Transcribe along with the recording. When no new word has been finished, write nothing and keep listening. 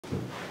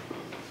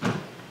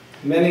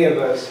many of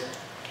us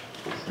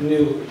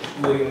knew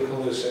William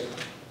Colussy,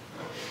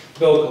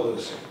 Bill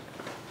Colussy.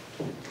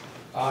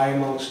 I,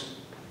 amongst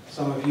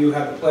some of you,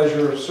 had the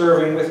pleasure of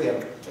serving with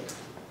him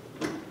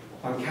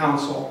on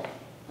council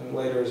and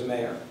later as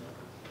mayor.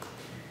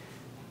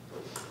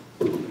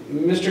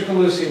 Mr.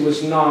 Colussy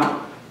was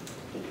not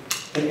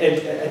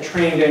a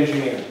trained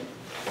engineer.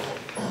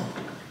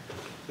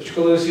 Mr.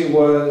 Colussy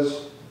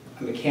was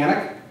a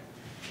mechanic.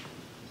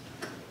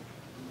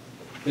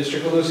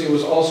 Mr. Colussy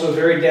was also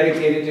very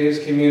dedicated to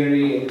his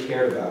community and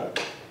cared about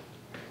it.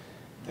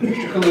 And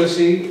Mr.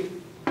 Colussy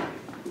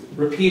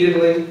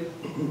repeatedly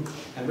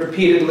and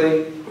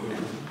repeatedly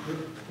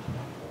and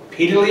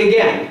repeatedly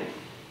again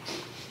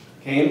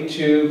came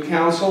to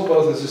council,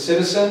 both as a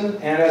citizen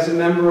and as a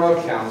member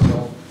of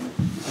council,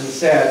 and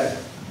said,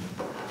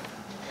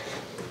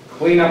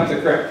 clean up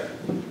the creek,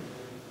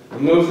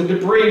 remove the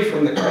debris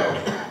from the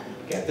creek,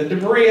 get the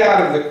debris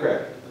out of the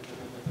creek.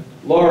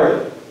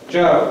 Lori,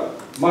 Joe,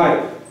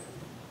 Mike,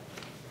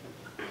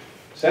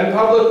 send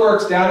Public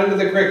Works down into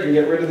the creek and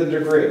get rid of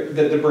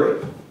the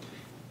debris.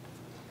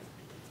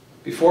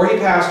 Before he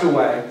passed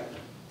away,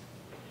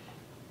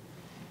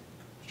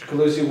 Mr.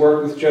 Colussy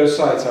worked with Joe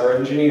Seitz, our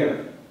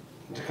engineer,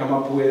 to come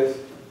up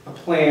with a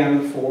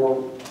plan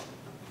for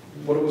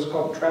what it was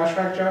called, trash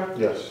rack, Joe?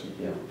 Yes.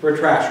 Yeah. For a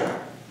trash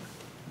rack.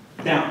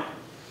 Now,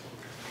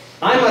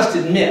 I must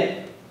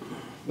admit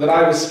that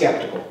I was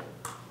skeptical.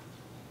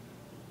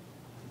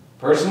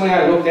 Personally,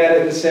 I looked at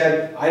it and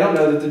said, I don't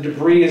know that the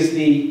debris is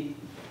the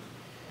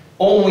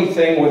only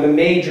thing or the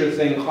major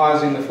thing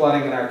causing the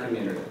flooding in our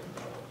community.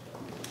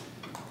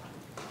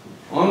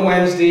 On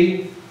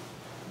Wednesday,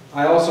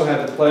 I also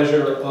had the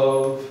pleasure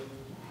of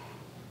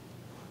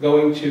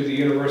going to the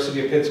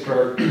University of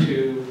Pittsburgh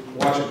to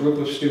watch a group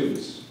of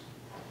students.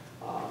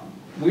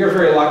 We are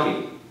very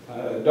lucky.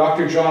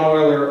 Dr. John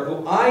Euler,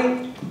 who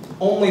I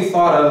only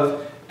thought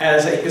of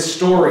as a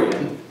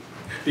historian,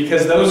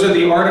 because those are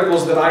the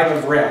articles that I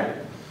have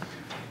read.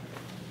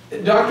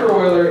 Dr.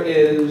 Euler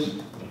is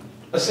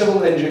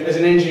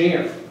an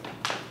engineer,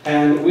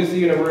 and with the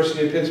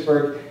University of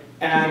Pittsburgh,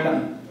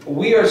 and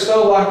we are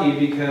so lucky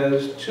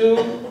because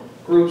two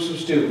groups of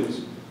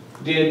students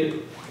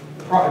did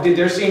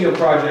their senior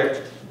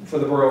project for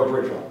the Borough of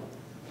Bridgeville.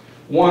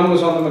 One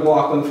was on the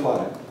McLaughlin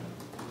flooding.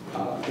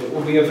 It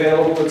will be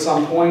available at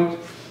some point.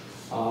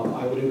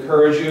 I would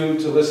encourage you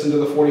to listen to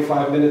the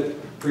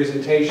 45-minute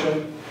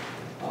presentation.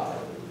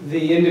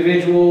 The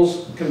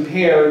individuals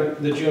compared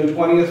the June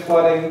 20th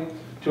flooding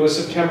to a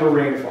September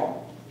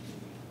rainfall.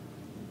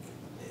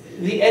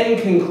 The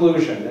end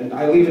conclusion, and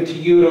I leave it to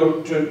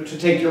you to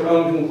take your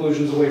own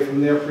conclusions away from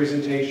their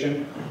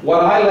presentation.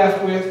 What I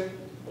left with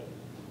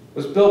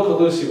was Bill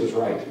Colussy was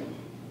right.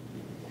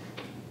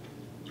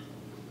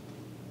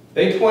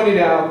 They pointed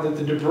out that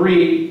the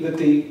debris, that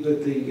the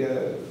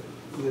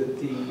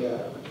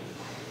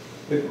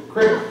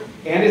creek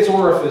and its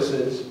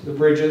orifices, the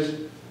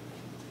bridges,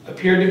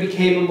 appeared to be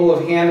capable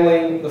of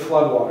handling the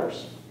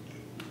floodwaters.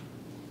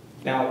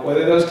 Now,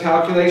 whether those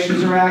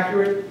calculations are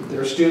accurate,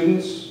 they're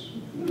students,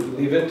 we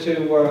leave it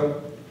to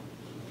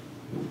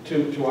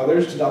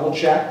others to double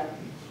check.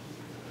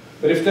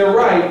 But if they're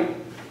right,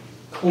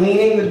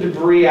 cleaning the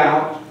debris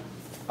out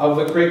of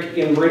the creek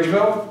in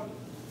Bridgeville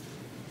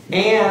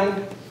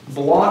and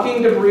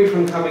blocking debris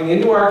from coming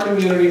into our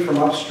community from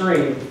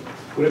upstream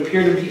would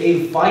appear to be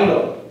a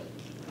vital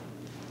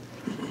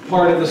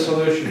part of the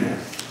solution there,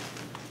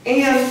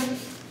 and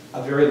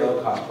a very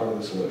low-cost part of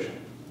the solution.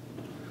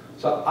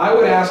 So I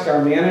would ask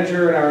our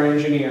manager and our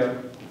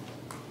engineer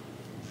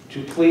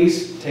to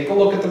please take a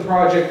look at the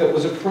project that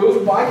was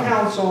approved by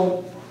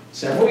council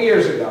several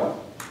years ago,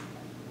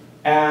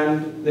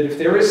 and that if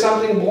there is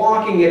something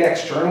blocking it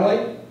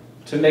externally,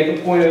 to make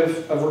a point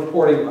of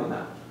reporting on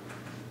that.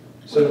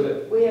 So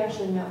that we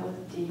actually met with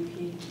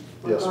DEP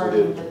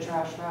regarding the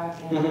trash rack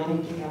and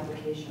making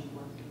application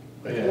for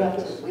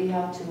it. We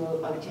have to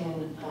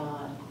obtain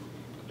a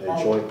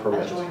joint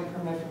permit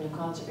from the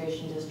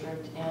Conservation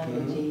District and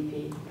the DEP,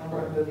 and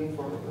we're moving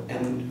forward with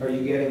that. And are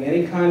you getting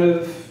any kind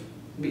of,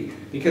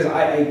 because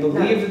I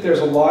believe that there's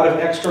a lot of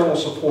external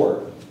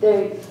support.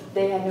 They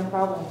had no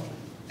problem.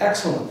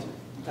 Excellent,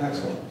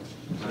 excellent.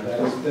 That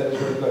is very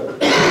good.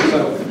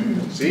 So,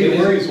 see,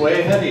 he's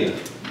way ahead of you.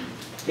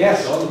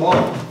 Yes. On the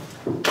ball.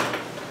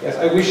 Yes,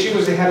 I wish she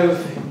was ahead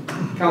of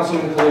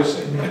Councilman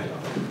Colussy.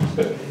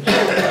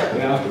 You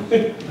know,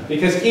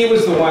 because he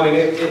was the one, and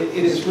it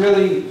is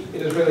really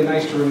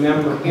nice to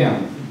remember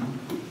him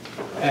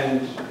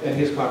and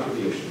his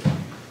contribution.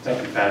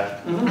 Thank you,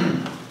 Pat.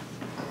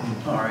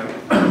 All right.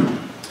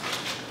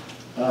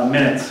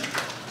 Minutes.